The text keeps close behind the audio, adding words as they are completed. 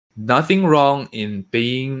Nothing wrong in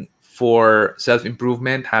paying for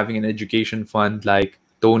self-improvement, having an education fund like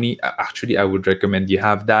Tony. Actually, I would recommend you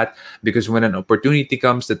have that, because when an opportunity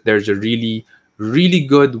comes that there's a really, really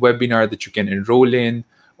good webinar that you can enroll in,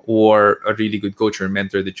 or a really good coach or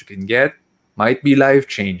mentor that you can get, might be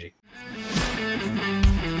life-changing.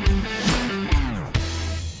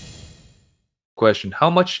 Question: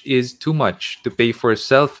 how much is too much to pay for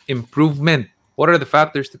self-improvement? What are the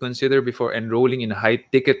factors to consider before enrolling in a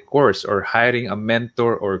high-ticket course or hiring a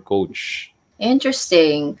mentor or coach?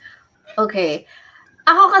 Interesting. Okay.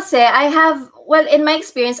 Ako kasi, in my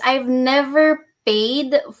experience, I've never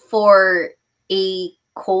paid for a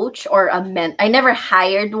coach or I never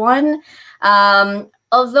hired one.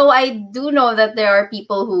 Although I do know that there are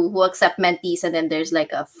people who accept mentees and then there's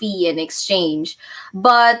like a fee in exchange.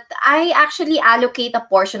 But I actually allocate a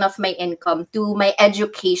portion of my income to my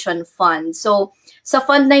education fund. So sa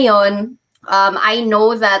fund na yon, I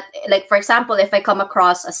know that, like, for example, if I come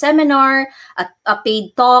across a seminar, a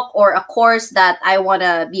paid talk, or a course that I want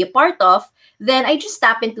to be a part of, then I just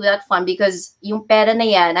tap into that fund because yung pera na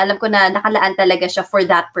yan, alam ko na nakalaan talaga siya for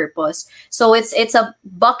that purpose. So it's a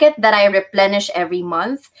bucket that I replenish every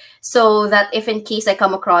month, so that if in case I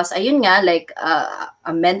come across, ayun nga, like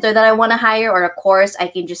a mentor that I want to hire or a course, I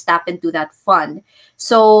can just tap into that fund.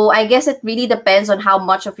 So I guess it really depends on how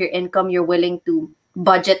much of your income you're willing to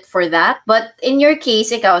budget for that. But in your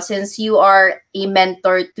case, ikaw, since you are a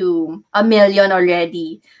mentor to 1 million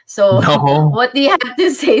already, so No. what do you have to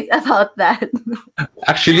say about that?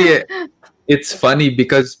 Actually, it's funny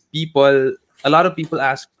because a lot of people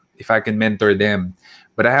ask if I can mentor them,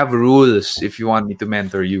 but I have rules if you want me to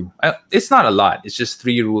mentor you. It's not a lot. It's just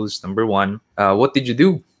 3 rules. Number 1, what did you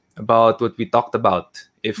do about what we talked about?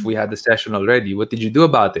 If we had the session already, what did you do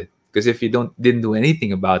about it? Because if you didn't do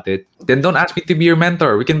anything about it, then don't ask me to be your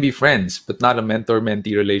mentor. We can be friends, but not a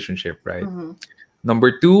mentor-mentee relationship, right? Mm-hmm.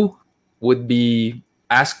 Number 2 would be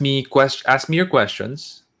ask me your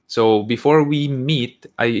questions. So before we meet,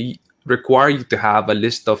 I require you to have a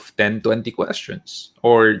list of 10, 20 questions,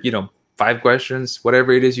 or 5 questions,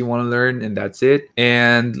 whatever it is you want to learn, and that's it.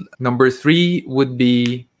 And number 3 would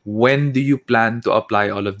be, when do you plan to apply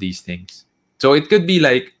all of these things? So it could be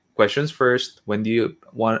like, questions first, when do you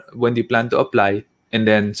plan to apply, and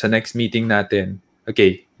then sa next meeting natin,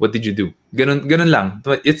 okay, what did you do? Ganun lang.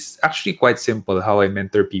 But it's actually quite simple how I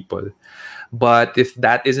mentor people. But if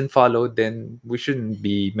that isn't followed, then we shouldn't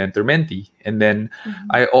be mentor-mentee. And then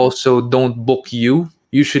I also don't book you.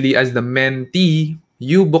 Usually as the mentee,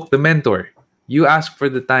 you book the mentor. You ask for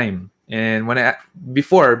the time. And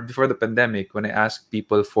before the pandemic, when I asked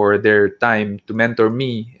people for their time to mentor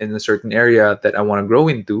me in a certain area that I want to grow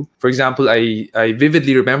into, for example, I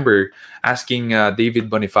vividly remember asking David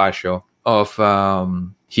Bonifacio of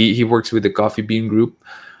he works with the Coffee Bean Group.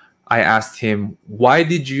 I asked him, why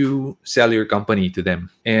did you sell your company to them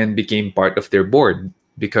and became part of their board?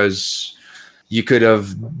 Because you could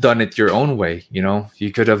have done it your own way.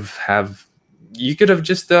 You could have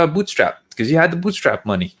just bootstrapped, because you had the bootstrap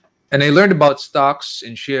money. And I learned about stocks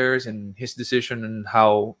and shares and his decision on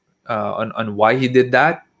how on why he did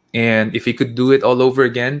that, and if he could do it all over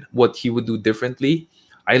again, what he would do differently.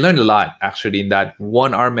 I learned a lot actually in that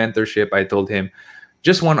 1-hour mentorship. I told him,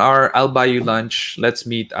 just 1 hour, I'll buy you lunch. Let's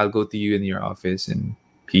meet. I'll go to you in your office. And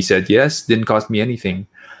he said yes. Didn't cost me anything.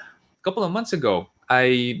 A couple of months ago,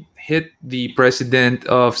 I hit the president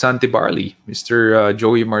of Sante Barley, Mr.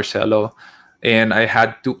 Joey Marcelo. And I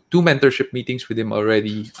had two mentorship meetings with him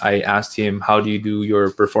already. I asked him, how do you do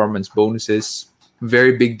your performance bonuses?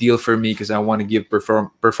 Very big deal for me, because I want to give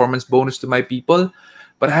performance bonus to my people.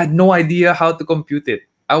 But I had no idea how to compute it.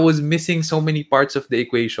 I was missing so many parts of the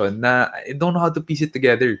equation na I don't know how to piece it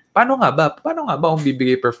together. Paano nga ba kung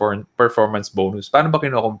bibigay performance bonus? Paano ba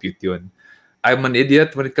kino-compute yun? I'm an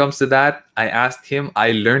idiot when it comes to that. I asked him.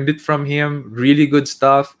 I learned it from him. Really good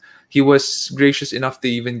stuff. He was gracious enough to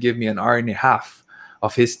even give me 1.5 hours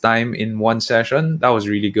of his time in one session. That was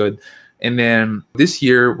really good. And then this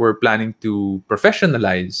year, we're planning to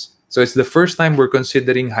professionalize. So it's the first time we're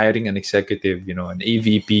considering hiring an executive, an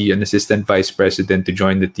AVP, an assistant vice president to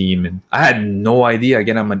join the team. And I had no idea.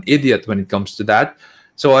 Again, I'm an idiot when it comes to that.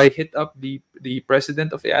 So I hit up the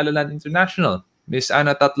president of Ayala International, Miss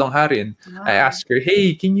Ana Tatlongharin. Wow. I asked her,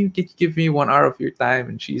 hey, can you give me 1 hour of your time?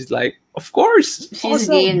 And she's like, of course. She's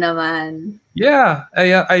awesome. game naman. Yeah,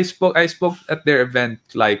 I spoke at their event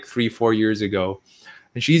like 3-4 years ago.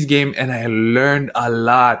 And she's game, and I learned a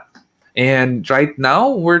lot. And right now,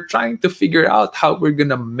 we're trying to figure out how we're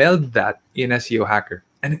going to meld that in SEO Hacker.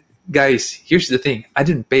 And guys, here's the thing. I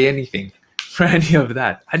didn't pay anything for any of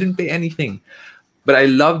that. I didn't pay anything. But I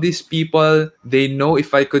love these people. They know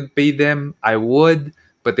if I could pay them, I would,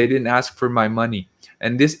 but they didn't ask for my money.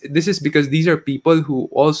 And this is because these are people who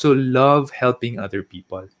also love helping other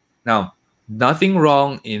people. Now, nothing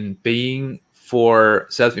wrong in paying for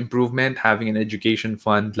self-improvement, having an education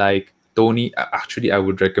fund like Tony. Actually, I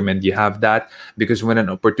would recommend you have that, because when an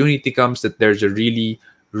opportunity comes that there's a really,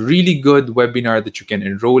 really good webinar that you can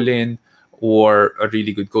enroll in, or a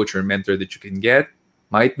really good coach or mentor that you can get,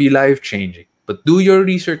 might be life-changing. But do your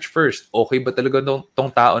research first. Okay ba talaga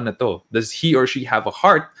tong tao na to? Does he or she have a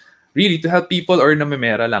heart really to help people, or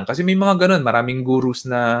namemera lang? Kasi may mga ganun, maraming gurus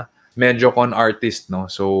na medyo con artist, no?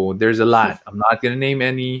 So there's a lot. I'm not gonna name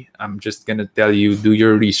any. I'm just gonna tell you, do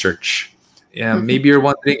your research. Maybe you're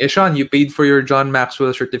wondering, Sean, you paid for your John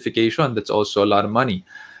Maxwell certification. That's also a lot of money.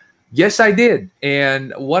 Yes, I did.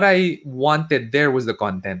 And what I wanted there was the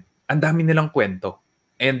content. Ang dami nilang kwento.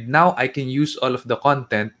 And now I can use all of the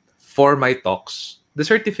content for my talks. The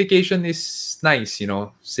certification is nice,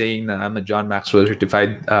 saying that I'm a John Maxwell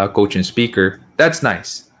certified coach and speaker. That's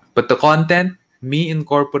nice. But the content, me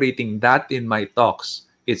incorporating that in my talks,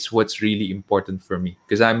 it's what's really important for me,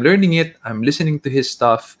 because I'm learning it. I'm listening to his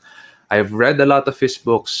stuff. I've read a lot of his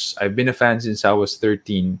books. I've been a fan since I was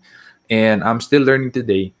 13, and I'm still learning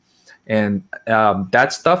today. And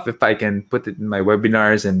that stuff, if I can put it in my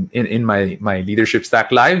webinars and in my Leadership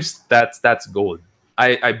Stack lives, that's gold.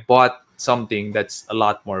 I bought something that's a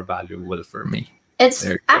lot more valuable for me. It's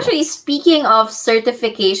actually, speaking of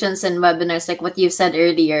certifications and webinars, like what you said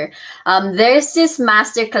earlier, there's this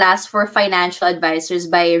masterclass for financial advisors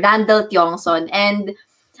by Randall Tiongson. And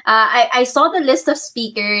I saw the list of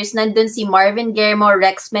speakers. Nandun si Marvin Guillermo,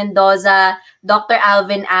 Rex Mendoza, Dr.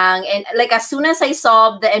 Alvin Ang. And like, as soon as I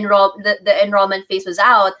saw the enrollment phase was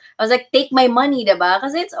out, I was like, take my money, diba?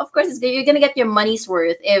 Because it's, of course, you're going to get your money's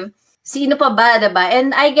worth if sino pa ba, diba?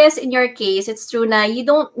 And I guess in your case, it's true na you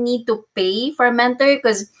don't need to pay for a mentor,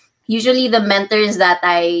 because usually the mentors that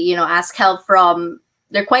I, ask help from,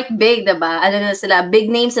 they're quite big, diba? Ano na sila, big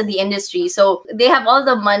names in the industry. So they have all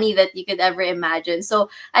the money that you could ever imagine. So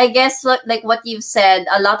I guess like what you've said,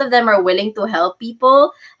 a lot of them are willing to help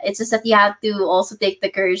people. It's just that you have to also take the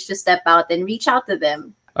courage to step out and reach out to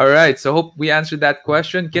them. All right. So hope we answered that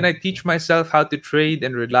question. Can I teach myself how to trade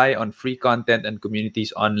and rely on free content and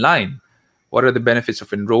communities online? What are the benefits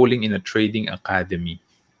of enrolling in a trading academy?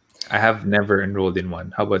 I have never enrolled in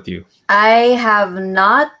one. How about you? I have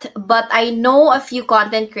not, but I know a few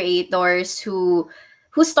content creators who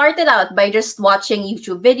started out by just watching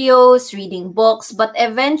YouTube videos, reading books, but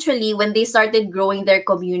eventually when they started growing their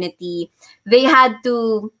community, they had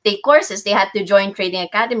to take courses. They had to join trading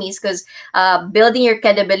academies, because building your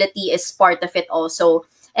credibility is part of it also.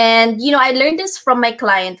 And, I learned this from my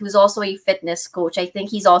client, who's also a fitness coach. I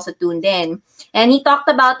think he's also tuned in. And he talked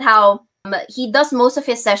about how he does most of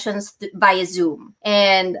his sessions via Zoom.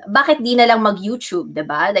 And bakit di na lang mag-YouTube,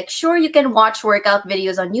 diba? Like, sure, you can watch workout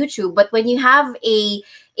videos on YouTube, but when you have a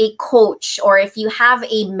coach, or if you have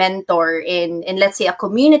a mentor in let's say a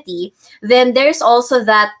community, then there's also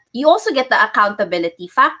that you also get the accountability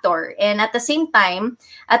factor. And at the same time,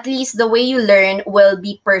 at least the way you learn will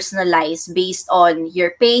be personalized based on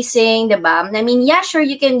your pacing, diba? I mean, yeah, sure,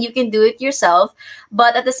 you can do it yourself,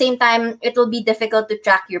 but at the same time, it will be difficult to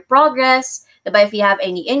track your progress. Diba? If you have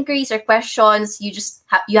any inquiries or questions, you just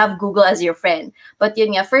you have Google as your friend. But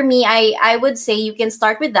for me, I would say you can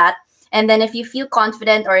start with that. And then if you feel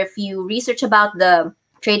confident, or if you research about the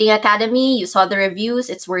Trading Academy, you saw the reviews,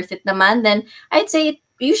 it's worth it naman, then I'd say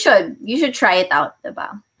you should try it out,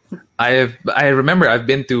 diba? I remember I've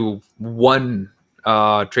been to one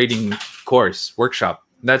trading course workshop.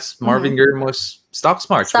 That's Marvin Guillermo's Stock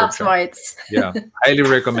Smarts. Stock Smarts. Yeah, highly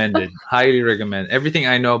recommended. Highly recommend. Everything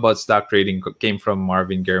I know about stock trading came from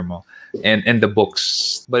Marvin Guillermo and the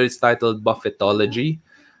books. But it's titled Buffettology,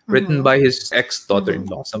 written by his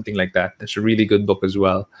ex-daughter-in-law, something like that. It's a really good book as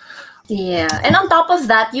well. Yeah. And on top of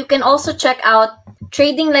that, you can also check out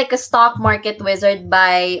Trading Like a Stock Market Wizard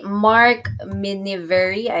by Mark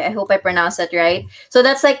Miniveri. I hope I pronounced that right. So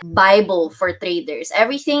that's like Bible for traders.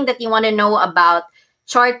 Everything that you want to know about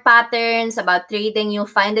chart patterns, about trading, you'll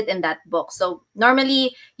find it in that book. So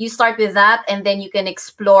normally you start with that, and then you can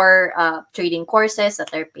explore trading courses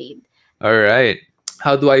that are paid. All right.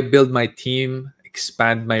 How do I build my team,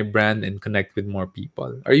 expand my brand, and connect with more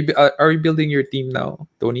people? Are you building your team now,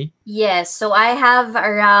 Tony? Yes. So I have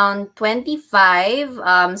around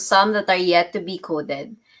 25, some that are yet to be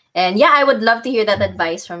coded. And yeah, I would love to hear that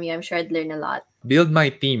advice from you. I'm sure I'd learn a lot. Build my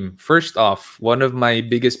team. First off, one of my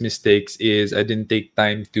biggest mistakes is I didn't take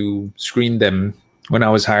time to screen them when I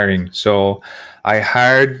was hiring. So I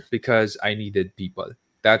hired because I needed people.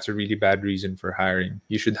 that's a really bad reason for hiring.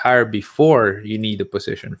 You should hire before you need a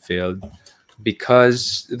position filled,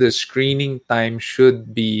 because the screening time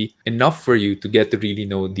should be enough for you to get to really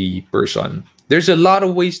know the person. There's a lot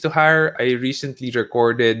of ways to hire. I recently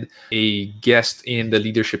recorded a guest in the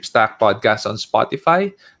Leadership Stack podcast on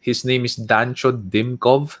Spotify. His name is Dancho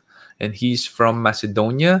Dimkov, and he's from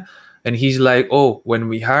Macedonia. And he's like, oh, when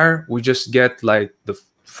we hire, we just get like the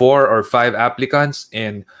 4 or 5 applicants,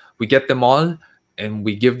 and we get them all, and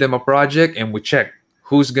we give them a project, and we check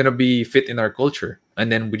who's going to be fit in our culture. And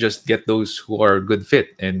then we just get those who are a good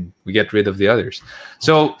fit, and we get rid of the others.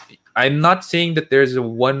 So I'm not saying that there's a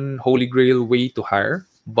one holy grail way to hire,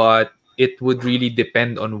 but it would really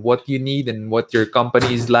depend on what you need and what your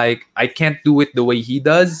company is like. I can't do it the way he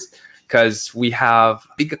does because we have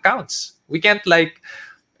big accounts. We can't like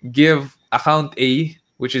give account A,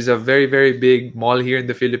 which is a very, very big mall here in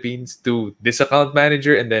the Philippines, to this account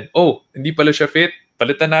manager, and then, oh, hindi pala siya fit,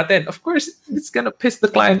 palitan natin. Of course, it's going to piss the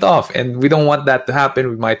client off, and we don't want that to happen.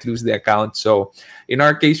 We might lose the account. So in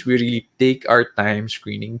our case, we really take our time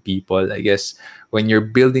screening people. I guess when you're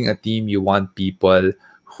building a team, you want people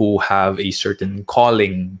who have a certain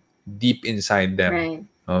calling deep inside them.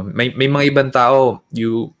 Right. May mga ibang tao,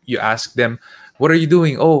 you ask them, what are you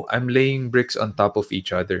doing? Oh, I'm laying bricks on top of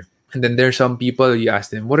each other. And then there's some people, you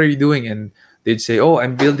ask them, what are you doing? And they'd say, oh,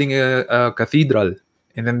 I'm building a cathedral.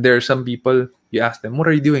 And then there are some people, you ask them, what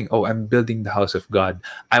are you doing? Oh, I'm building the house of God.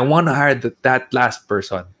 I want to hire that last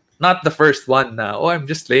person, not the first one na, oh, I'm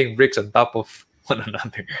just laying bricks on top of one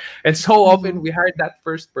another. And so often we hired that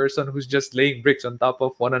first person who's just laying bricks on top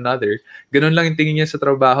of one another. Ganun lang yung tingin niya sa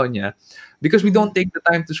trabaho niya, because we don't take the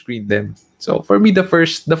time to screen them. So for me, the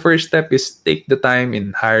first step is take the time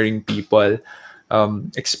in hiring people.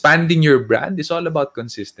 Expanding your brand is all about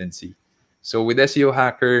consistency. So with SEO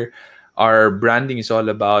Hacker, our branding is all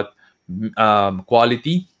about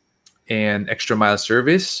quality and extra mile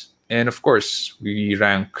service. And of course, we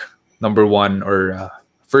rank number 1 or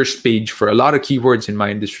first page for a lot of keywords in my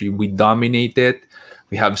industry. We dominate it.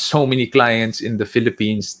 We have so many clients in the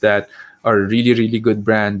Philippines that are really, really good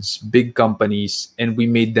brands, big companies, and we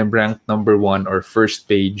made them rank number 1 or first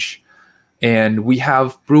page. And we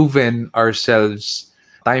have proven ourselves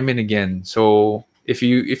time and again. So if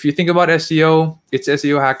you think about SEO, it's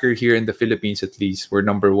SEO Hacker here in the Philippines. At least we're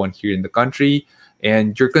number 1 here in the country,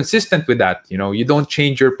 and you're consistent with that. You know, you don't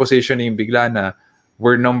change your positioning bigla na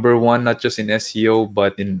we're number 1 not just in SEO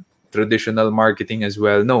but in traditional marketing as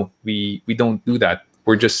well. No, we don't do that.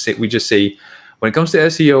 We just say when it comes to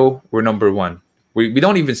SEO, we're number 1. We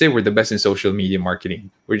don't even say we're the best in social media marketing.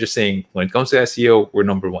 We're just saying when it comes to SEO, we're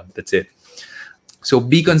number 1. That's it. So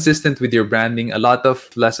be consistent with your branding. A lot of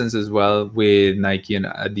lessons as well with Nike and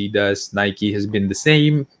Adidas. Nike has been the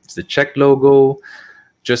same. It's the check logo.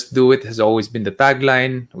 Just do it has always been the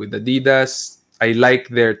tagline. With Adidas, I like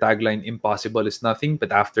their tagline, impossible is nothing.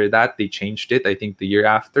 But after that, they changed it. I think the year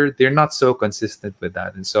after, they're not so consistent with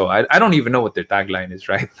that. And so I don't even know what their tagline is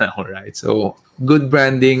right now, right? So good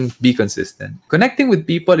branding, be consistent. Connecting with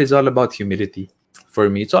people is all about humility. For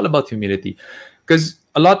me, it's all about humility. Because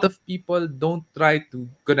a lot of people don't try to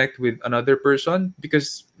connect with another person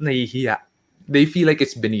because nahihiya. They feel like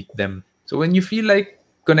it's beneath them. So when you feel like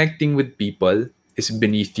connecting with people is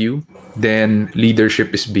beneath you, then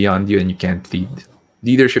leadership is beyond you and you can't lead.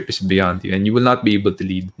 Leadership is beyond you and you will not be able to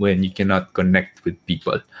lead when you cannot connect with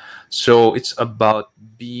people. So it's about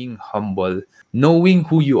being humble, knowing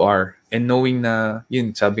who you are, and knowing na,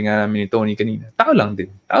 yun, sabi nga namin ni Tony kanina, tao lang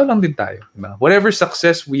din tayo. Diba? Whatever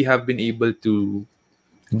success we have been able to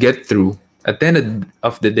get through, at the end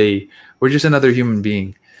of the day, we're just another human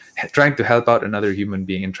being trying to help out another human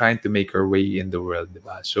being and trying to make our way in the world.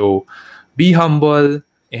 Diba? So be humble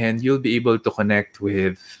and you'll be able to connect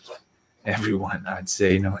with everyone, I'd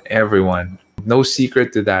say, everyone. No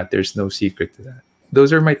secret to that. There's no secret to that.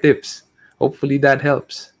 Those are my tips. Hopefully that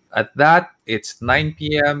helps. At that, it's 9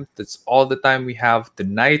 p.m. That's all the time we have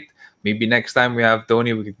tonight. Maybe next time we have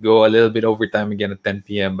Tony, we could go a little bit overtime again at 10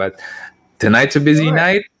 p.m. But tonight's a busy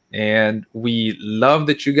night, and we love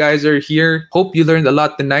that you guys are here. Hope you learned a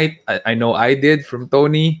lot tonight. I know I did from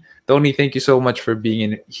Tony. Tony, thank you so much for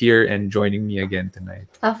being here and joining me again tonight.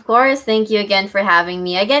 Of course. Thank you again for having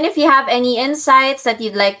me. Again, if you have any insights that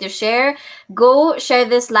you'd like to share, go share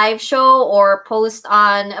this live show or post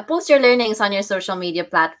your learnings on your social media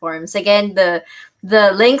platforms. Again, the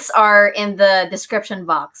links are in the description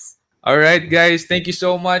box. All right, guys. Thank you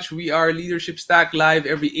so much. We are Leadership Stack live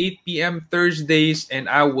every 8 p.m. Thursdays, and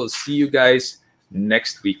I will see you guys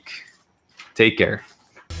next week. Take care.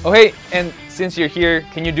 Oh, hey, and since you're here,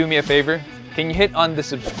 can you do me a favor? can you hit on the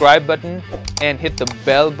subscribe button and hit the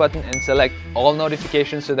bell button and select all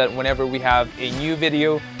notifications so that whenever we have a new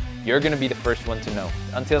video, you're gonna be the first one to know.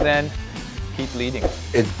 Until then, keep leading.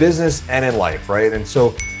 It's business and in life, right? And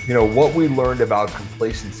so, you know, what we learned about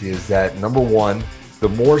complacency is that number one, the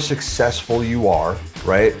more successful you are,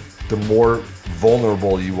 right, the more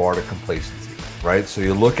vulnerable you are to complacency, right? So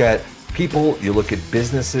you look at people, you look at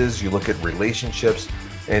businesses, you look at relationships,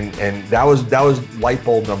 and that was light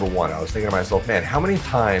bulb number one. I was thinking to myself, man, how many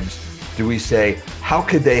times do we say, how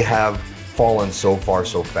could they have fallen so far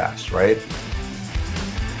so fast, right?